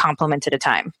one compliment at a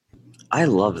time. I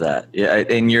love that. Yeah.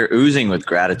 And you're oozing with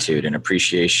gratitude and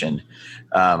appreciation.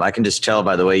 I can just tell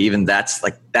by the way, even that's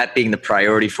like that being the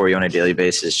priority for you on a daily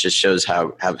basis just shows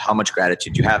how much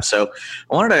gratitude you have. So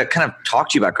I wanted to kind of talk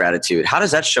to you about gratitude. How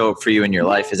does that show up for you in your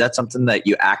life? Is that something that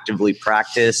you actively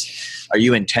practice? Are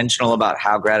you intentional about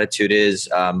how gratitude is?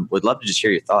 Would love to just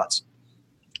hear your thoughts.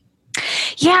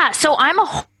 Yeah. So I'm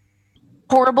a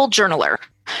horrible journaler.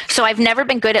 So I've never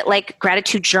been good at like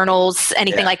gratitude journals,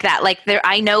 anything like that. Like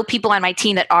I know people on my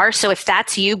team that are. So if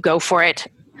that's you, go for it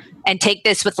and take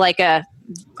this with like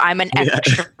I'm an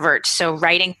extrovert. So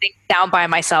writing things down by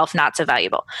myself, not so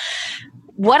valuable.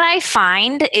 What I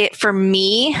find for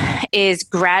me is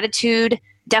gratitude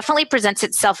definitely presents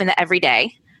itself in the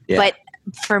everyday. Yeah. But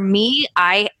for me,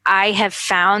 I have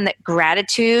found that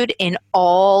gratitude in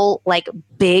all like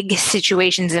big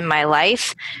situations in my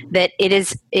life, that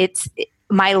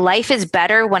my life is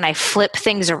better when I flip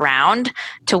things around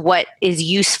to what is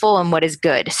useful and what is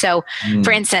good. So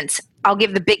for instance, I'll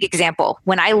give the big example.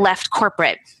 When I left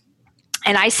corporate,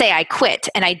 and I say I quit,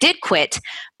 and I did quit,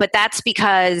 but that's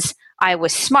because I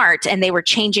was smart and they were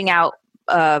changing out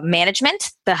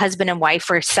management. The husband and wife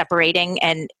were separating,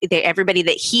 and everybody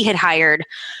that he had hired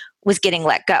was getting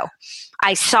let go.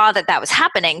 I saw that was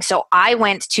happening. So I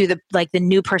went to the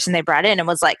new person they brought in and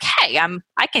was like, hey,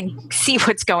 I can see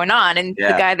what's going on. And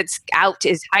the guy that's out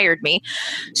is hired me.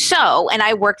 So, and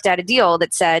I worked out a deal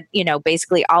that said,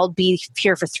 basically I'll be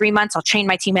here for 3 months. I'll train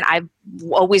my team. And I've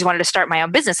always wanted to start my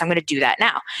own business. I'm going to do that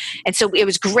now. And so it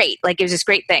was great. Like it was this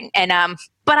great thing. And,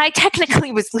 but I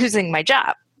technically was losing my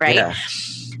job. Right. Yeah.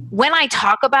 When I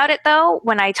talk about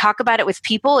it with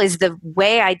people, is the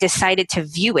way I decided to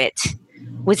view it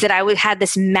was that I had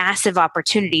this massive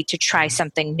opportunity to try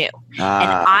something new. And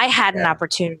I had an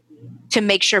opportunity to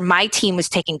make sure my team was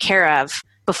taken care of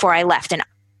before I left. And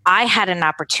I had an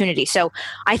opportunity. So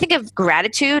I think of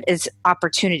gratitude as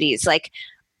opportunities. Like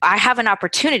I have an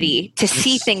opportunity to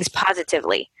see things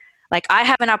positively. Like I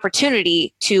have an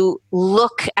opportunity to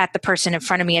look at the person in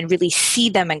front of me and really see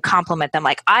them and compliment them.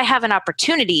 Like I have an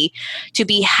opportunity to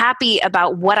be happy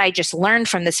about what I just learned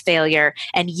from this failure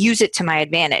and use it to my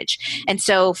advantage. And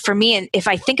so for me, and if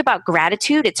I think about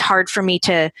gratitude, it's hard for me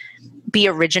to be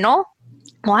original.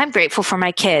 Well, I'm grateful for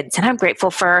my kids and I'm grateful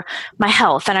for my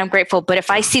health and I'm grateful. But if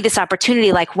I see this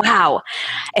opportunity, like, wow,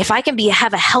 if I can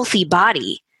have a healthy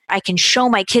body, I can show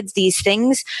my kids these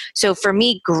things. So for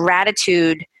me,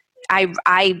 gratitude,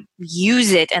 I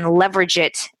use it and leverage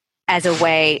it as a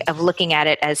way of looking at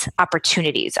it as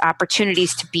opportunities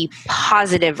to be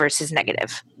positive versus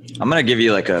negative. I'm going to give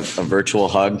you like a virtual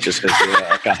hug just because you're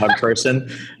like a hug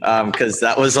person. Because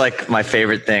that was like my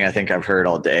favorite thing I think I've heard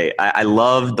all day. I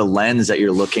love the lens that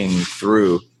you're looking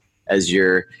through as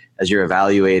you're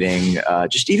evaluating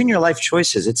just even your life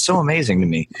choices. It's so amazing to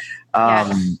me.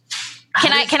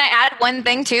 Can I add one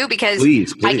thing too? Because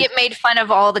please. I get made fun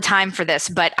of all the time for this,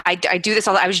 but I do this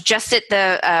all. I was just at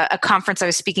a conference I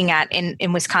was speaking at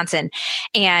in Wisconsin,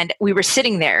 and we were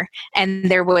sitting there,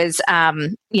 and there was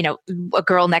a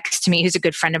girl next to me who's a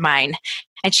good friend of mine.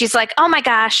 And she's like, oh my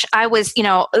gosh, I was,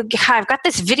 I've got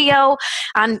this video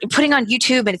on putting on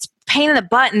YouTube and it's pain in the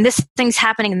butt and this thing's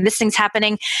happening and this thing's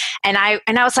happening. And I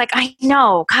was like, I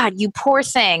know, God, you poor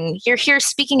thing. You're here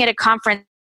speaking at a conference.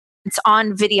 It's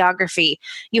on videography.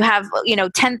 You have,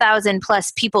 10,000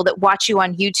 plus people that watch you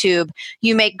on YouTube.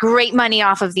 You make great money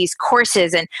off of these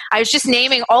courses. And I was just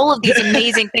naming all of these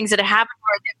amazing things that have happened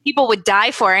that people would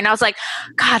die for. And I was like,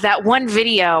 God, that one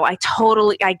video, I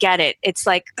get it. It's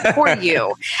like, poor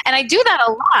you. And I do that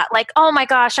a lot. Like, oh my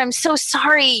gosh, I'm so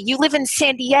sorry. You live in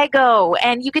San Diego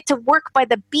and you get to work by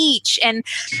the beach. And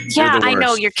yeah, I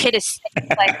know your kid is sick.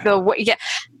 Like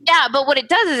yeah, but what it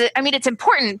does is, it's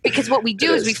important because what we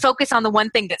do is we focus on the one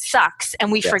thing that sucks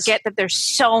and we forget that there's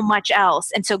so much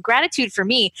else. And so gratitude for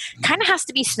me kind of has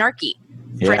to be snarky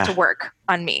for it to work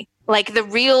on me. Like the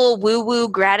real woo-woo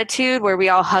gratitude where we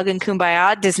all hug and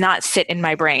kumbaya does not sit in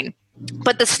my brain.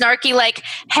 But the snarky like,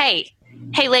 hey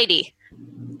lady,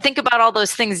 think about all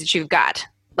those things that you've got.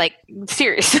 Like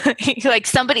seriously,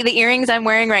 like the earrings I'm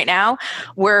wearing right now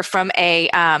were from a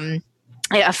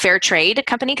fair trade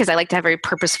company because I like to have very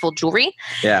purposeful jewelry.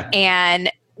 Yeah.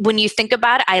 And when you think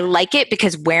about it, I like it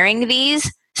because wearing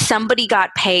these, somebody got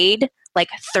paid like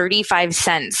 35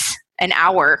 cents an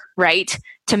hour, right,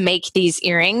 to make these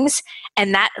earrings.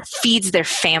 And that feeds their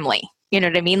family. You know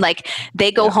what I mean? Like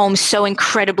they go home so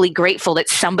incredibly grateful that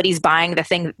somebody's buying the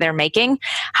thing that they're making.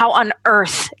 How on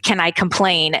earth can I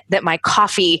complain that my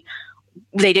coffee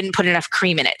they didn't put enough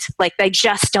cream in it. Like they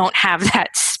just don't have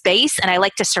that space. And I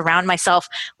like to surround myself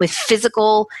with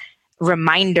physical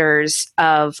reminders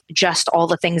of just all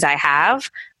the things I have,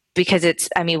 because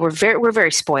we're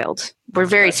very spoiled. We're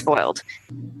very spoiled.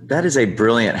 That is a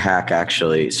brilliant hack,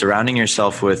 actually. Surrounding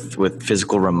yourself with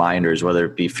physical reminders, whether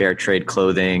it be fair trade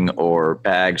clothing or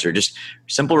bags or just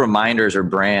simple reminders or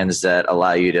brands that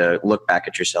allow you to look back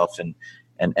at yourself and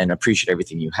appreciate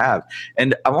everything you have.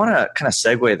 And I want to kind of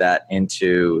segue that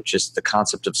into just the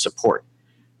concept of support.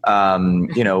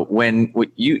 When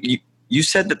you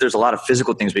said that there's a lot of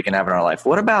physical things we can have in our life.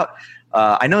 What about,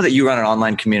 I know that you run an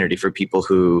online community for people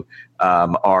who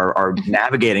are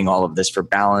navigating all of this for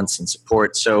balance and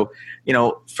support. So,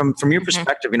 from your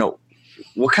perspective,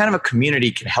 what kind of a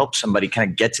community can help somebody kind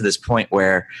of get to this point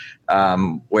where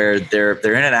they're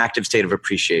in an active state of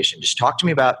appreciation? Just talk to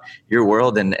me about your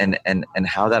world and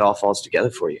how that all falls together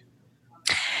for you.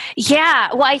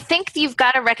 Yeah, well, I think you've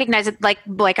got to recognize it. Like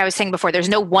I was saying before, there's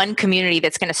no one community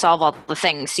that's going to solve all the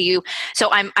things. So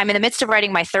I'm in the midst of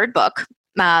writing my third book,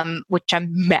 which I'm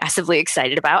massively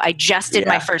excited about. I just did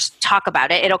my first talk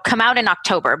about it. It'll come out in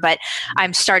October, but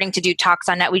I'm starting to do talks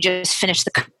on that. We just finished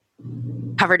the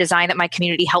cover design that my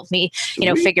community helped me,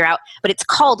 figure out. But it's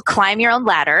called Climb Your Own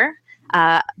Ladder.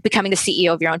 Becoming the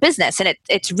CEO of your own business. And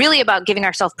it's really about giving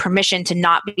ourselves permission to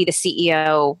not be the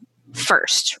CEO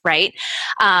first, right?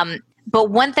 But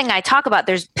one thing I talk about,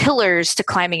 there's pillars to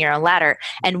climbing your own ladder.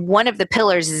 And one of the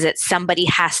pillars is that somebody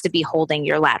has to be holding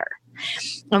your ladder.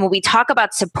 And when we talk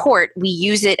about support, we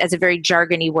use it as a very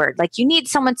jargony word. Like you need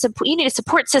you need a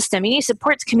support system, you need a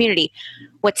support community.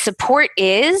 What support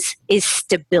is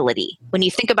stability. When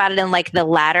you think about it in like the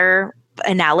ladder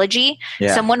analogy,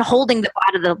 someone holding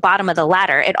the bottom of the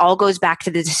ladder, it all goes back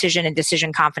to the decision and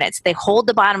decision confidence. They hold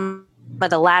the bottom of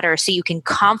the ladder so you can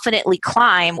confidently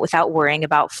climb without worrying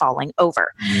about falling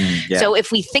over. So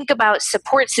if we think about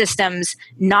support systems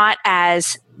not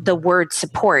as the word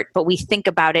support, but we think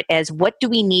about it as what do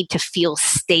we need to feel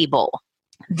stable?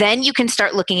 Then you can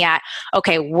start looking at,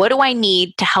 okay, what do I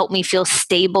need to help me feel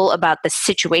stable about the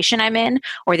situation I'm in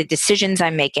or the decisions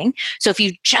I'm making? So if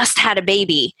you just had a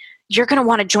baby, you're going to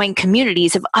want to join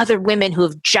communities of other women who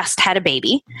have just had a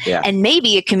baby, and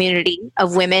maybe a community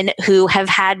of women who have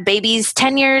had babies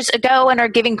 10 years ago and are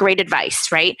giving great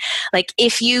advice, right? Like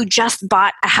if you just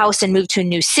bought a house and moved to a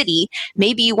new city,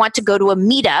 maybe you want to go to a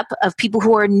meetup of people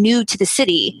who are new to the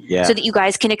city so that you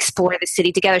guys can explore the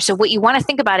city together. So what you want to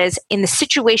think about is in the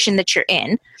situation that you're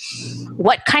in,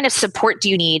 what kind of support do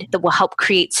you need that will help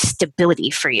create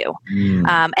stability for you?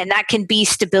 And that can be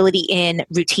stability in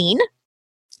routine,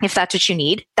 if that's what you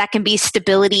need. That can be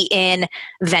stability in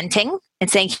venting and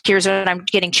saying, here's what I'm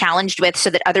getting challenged with so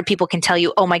that other people can tell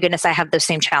you, oh my goodness, I have those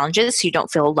same challenges. So you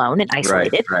don't feel alone and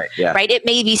isolated. Right. It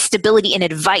may be stability in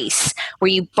advice where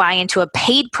you buy into a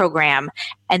paid program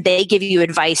and they give you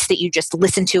advice that you just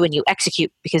listen to and you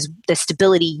execute because the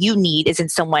stability you need is in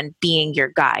someone being your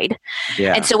guide.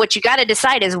 And so what you got to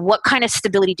decide is what kind of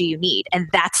stability do you need? And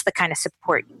that's the kind of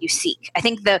support you seek. I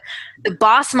think the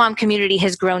Boss Mom community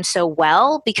has grown so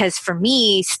well because for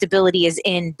me, stability is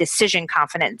in decision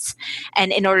confidence.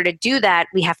 And in order to do that,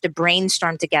 we have to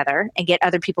brainstorm together and get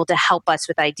other people to help us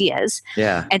with ideas.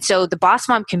 And so the Boss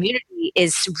Mom community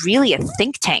is really a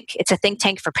think tank. It's a think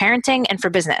tank for parenting and for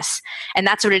business. And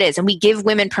that's what it is. And we give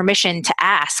women permission to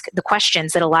ask the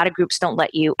questions that a lot of groups don't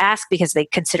let you ask because they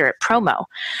consider it promo.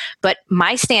 But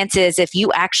my stance is if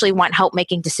you actually want help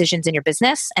making decisions in your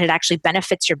business and it actually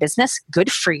benefits your business,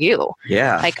 good for you.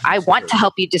 Like I want to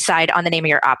help you decide on the name of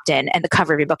your opt-in and the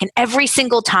cover of your book. And every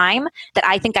single time that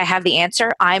I think I have the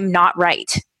answer, I'm not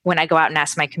right when I go out and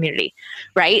ask my community,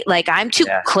 right? Like I'm too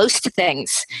close to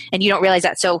things and you don't realize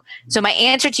that. So my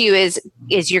answer to you is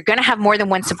you're going to have more than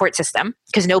one support system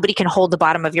because nobody can hold the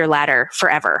bottom of your ladder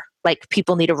forever. Like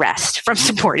people need a rest from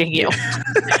supporting you.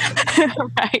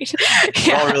 Right? It's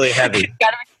all really heavy.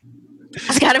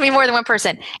 It's got to be more than one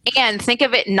person. And think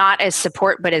of it not as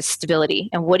support, but as stability.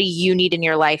 And what do you need in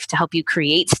your life to help you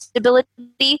create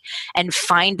stability and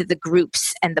find the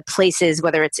groups and the places,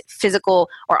 whether it's physical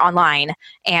or online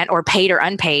and or paid or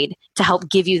unpaid, to help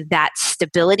give you that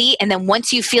stability. And then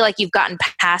once you feel like you've gotten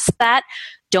past that,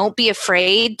 don't be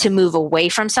afraid to move away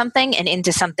from something and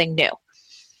into something new.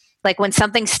 Like when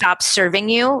something stops serving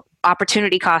you,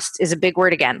 opportunity cost is a big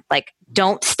word again. Like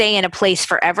don't stay in a place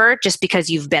forever just because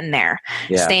you've been there.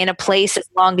 Stay in a place as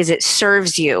long as it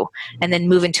serves you and then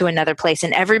move into another place.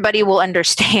 And everybody will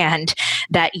understand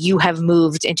that you have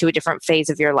moved into a different phase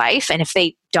of your life. And if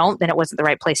they don't, then it wasn't the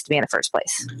right place to be in the first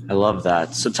place. I love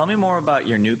that. So tell me more about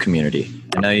your new community.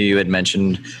 I know you had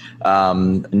mentioned a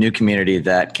new community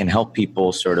that can help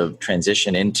people sort of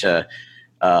transition into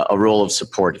a role of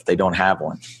support if they don't have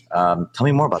one. Tell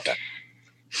me more about that.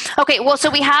 Okay, well, so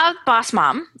we have Boss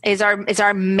Mom is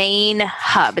our main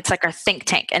hub. It's like our think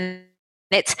tank, and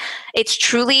it's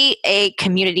truly a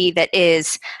community that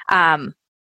is,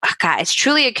 it's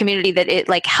truly a community that it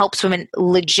like helps women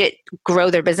legit grow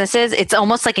their businesses. It's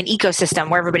almost like an ecosystem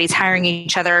where everybody's hiring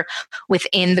each other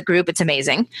within the group. It's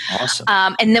amazing. Awesome.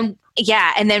 And then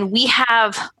we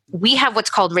have what's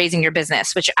called Raising Your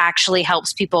Business, which actually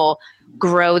helps people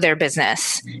grow their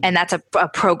business, and that's a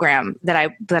program that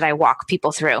I walk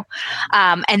people through.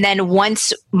 And then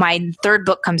once my third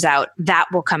book comes out, that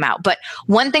will come out. But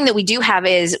one thing that we do have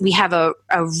is we have a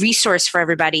resource for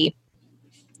everybody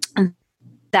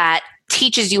that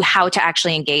teaches you how to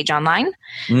actually engage online.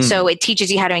 So it teaches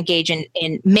you how to engage in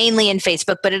mainly in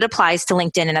Facebook, but it applies to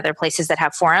LinkedIn and other places that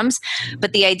have forums.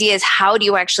 But the idea is, how do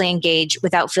you actually engage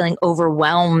without feeling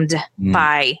overwhelmed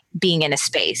by being in a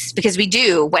space? Because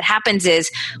what happens is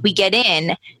we get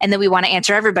in and then we want to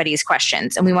answer everybody's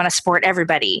questions and we want to support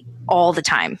everybody all the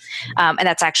time. And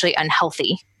that's actually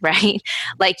unhealthy, right?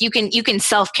 Like you can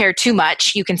self-care too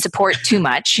much, you can support too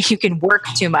much, you can work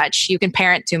too much, you can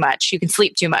parent too much, you can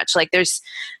sleep too much. Like there's,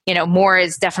 more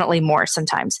is definitely more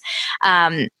sometimes.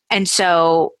 And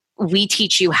so we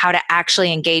teach you how to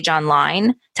actually engage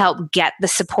online to help get the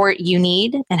support you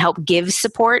need and help give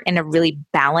support in a really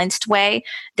balanced way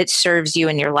that serves you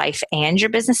in your life and your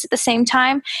business at the same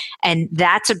time. And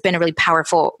that's been a really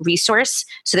powerful resource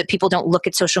so that people don't look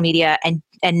at social media and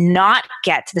not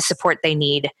get the support they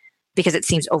need because it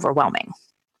seems overwhelming.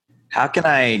 How can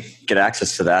I get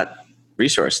access to that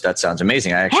resource? That sounds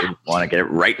amazing. I actually want to get it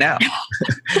right now.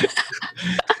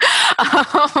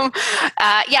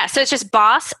 So it's just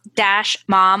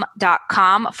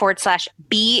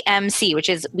boss-mom.com/BMC, which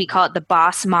is, we call it the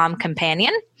Boss Mom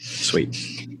Companion. Sweet.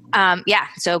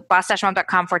 So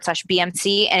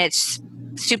boss-mom.com/BMC, and it's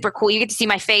super cool. You get to see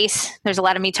my face. There's a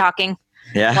lot of me talking,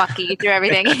 walking you through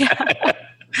everything.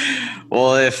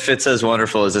 Well, if it's as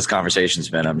wonderful as this conversation's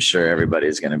been, I'm sure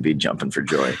everybody's going to be jumping for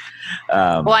joy.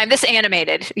 Well, I'm this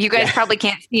animated. You guys probably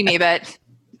can't see me, but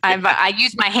I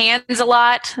use my hands a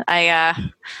lot. I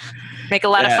make a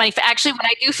lot of funny. Actually, when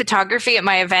I do photography at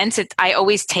my events, I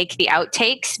always take the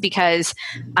outtakes because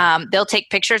they'll take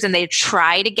pictures and they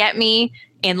try to get me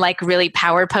in like really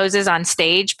power poses on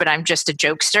stage, but I'm just a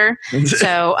jokester.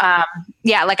 So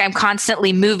like I'm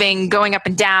constantly moving, going up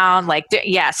and down.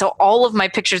 So all of my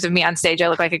pictures of me on stage, I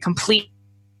look like a complete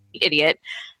idiot,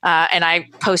 and I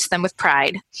post them with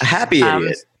pride. A happy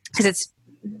idiot. Because it's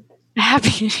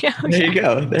happy. There you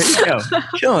go.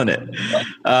 Killing it.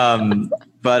 No,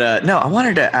 I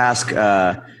wanted to ask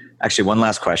actually one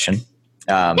last question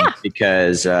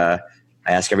because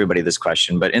I ask everybody this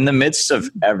question, but in the midst of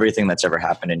everything that's ever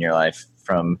happened in your life,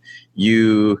 from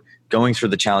you going through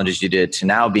the challenges you did to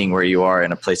now being where you are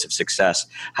in a place of success,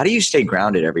 how do you stay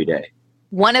grounded every day?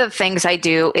 One of the things I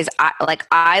do is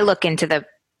I look into the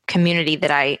community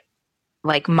that I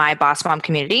like, my Boss Mom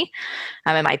community,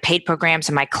 and my paid programs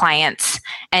and my clients.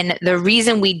 And the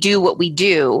reason we do what we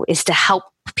do is to help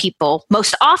people.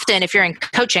 Most often, if you're in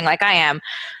coaching like I am,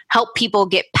 help people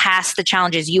get past the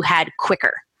challenges you had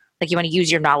quicker. Like you want to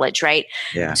use your knowledge, right?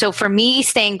 Yeah. So for me,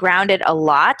 staying grounded a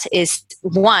lot is,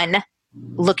 one,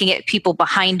 looking at people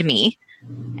behind me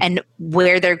and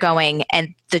where they're going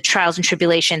and the trials and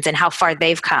tribulations and how far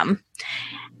they've come.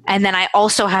 And then I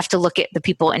also have to look at the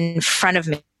people in front of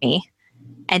me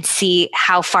and see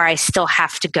how far I still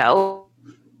have to go,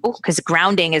 because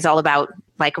grounding is all about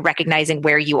like recognizing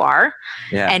where you are.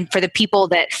 Yeah. And for the people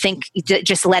that think,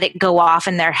 just let it go off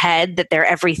in their head that they're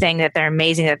everything, that they're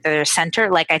amazing, that they're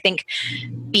center. Like I think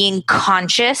being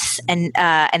conscious, and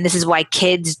this is why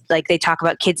kids, like they talk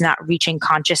about kids not reaching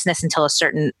consciousness until a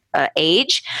certain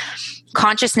age.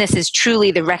 Consciousness is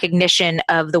truly the recognition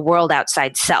of the world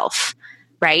outside self.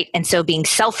 Right. And so being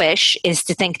selfish is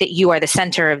to think that you are the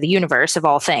center of the universe of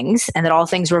all things and that all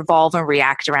things revolve and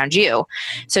react around you.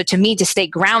 So to me, to stay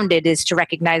grounded is to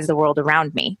recognize the world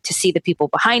around me, to see the people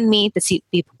behind me, to see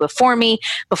people before me,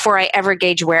 before I ever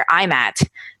gauge where I'm at,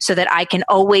 so that I can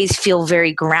always feel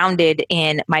very grounded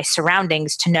in my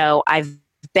surroundings, to know I've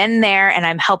been there and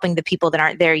I'm helping the people that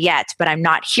aren't there yet, but I'm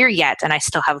not here yet and I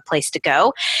still have a place to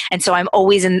go. And so I'm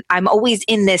always in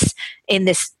this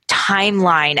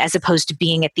timeline as opposed to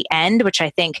being at the end, which I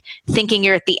think thinking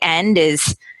you're at the end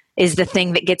is is the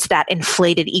thing that gets that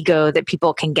inflated ego that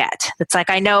people can get. It's like,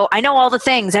 I know all the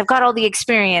things. I've got all the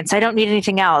experience. I don't need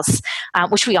anything else,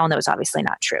 which we all know is obviously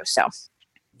not true. So,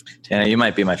 Tana, you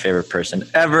might be my favorite person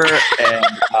ever. And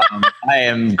I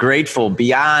am grateful,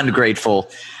 beyond grateful,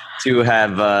 to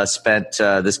have spent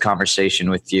this conversation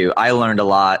with you. I learned a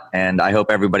lot, and I hope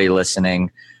everybody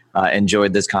listening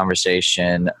enjoyed this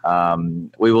conversation.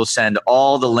 We will send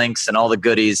all the links and all the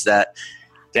goodies that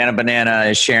Dana Banana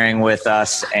is sharing with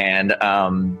us, and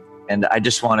I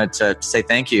just wanted to say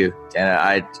thank you,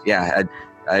 Dana.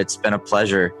 It's been a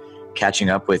pleasure catching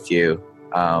up with you.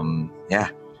 I'm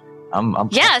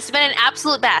it's been an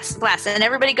absolute blast, and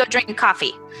everybody go drink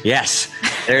coffee. Yes,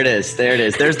 there it is.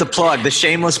 There's the plug, the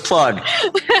shameless plug.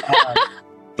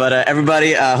 But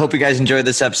everybody, hope you guys enjoyed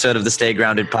this episode of the Stay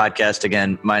Grounded podcast.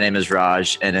 Again, my name is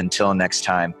Raj, and until next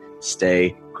time,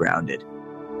 stay grounded.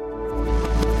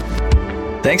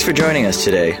 Thanks for joining us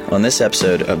today on this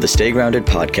episode of the Stay Grounded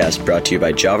podcast, brought to you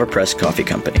by Java Press Coffee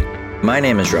Company. My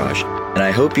name is Raj, and I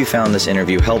hope you found this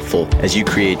interview helpful as you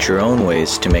create your own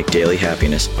ways to make daily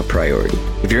happiness a priority.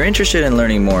 If you're interested in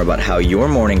learning more about how your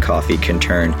morning coffee can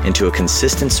turn into a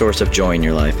consistent source of joy in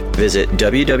your life, visit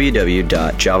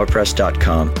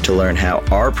www.javapress.com to learn how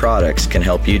our products can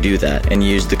help you do that, and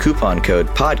use the coupon code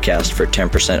PODCAST for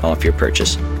 10% off your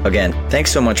purchase. Again,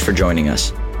 thanks so much for joining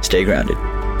us. Stay grounded.